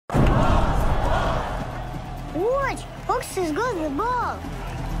Watch! Hawks has got the ball.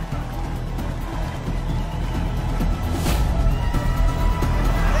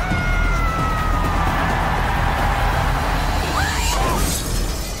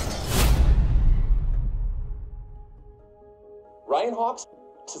 Ryan Hawks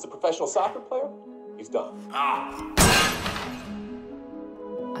is a professional soccer player. He's done.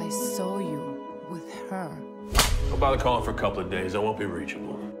 I saw you with her. Don't bother calling for a couple of days. I won't be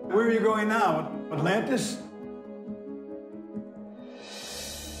reachable. Where are you going now? Atlantis?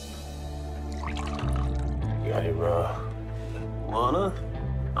 Yeah, Lana?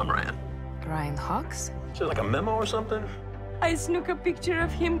 I'm Ryan. Ryan Hawks? Is it like a memo or something? I snook a picture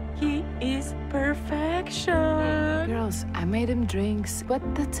of him. He is perfection. Girls, I made him drinks, but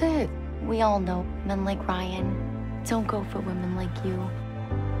that's it. We all know men like Ryan don't go for women like you.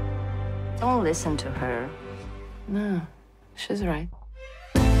 Don't listen to her. No, she's right.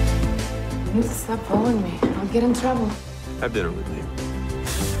 You need to stop following me. I'll get in trouble. Have dinner with me.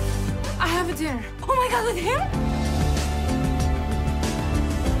 I have a dinner. Oh my God, with him?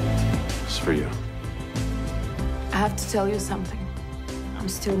 It's for you. I have to tell you something. I'm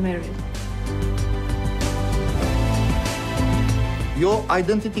still married. Your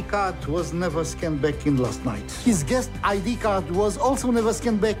identity card was never scanned back in last night. His guest ID card was also never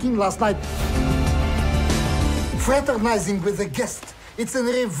scanned back in last night. Fraternizing with a guest, it's an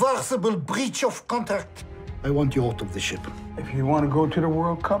irreversible breach of contract. I want you out of the ship. If you want to go to the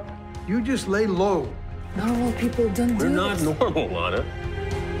World Cup, you just lay low. Normal people don't do We're not this. normal, Lana.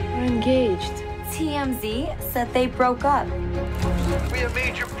 We're engaged. TMZ said they broke up. We have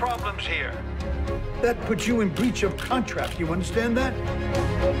major problems here. That puts you in breach of contract. You understand that?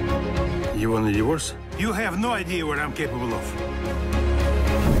 You want a divorce? You have no idea what I'm capable of.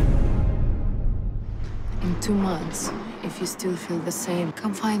 In 2 months, if you still feel the same,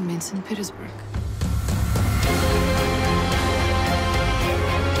 come find me in St. Petersburg.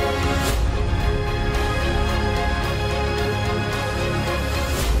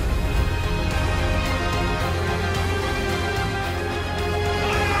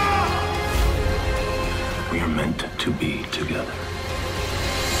 We are meant to be together.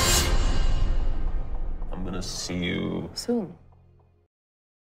 I'm gonna see you Soon.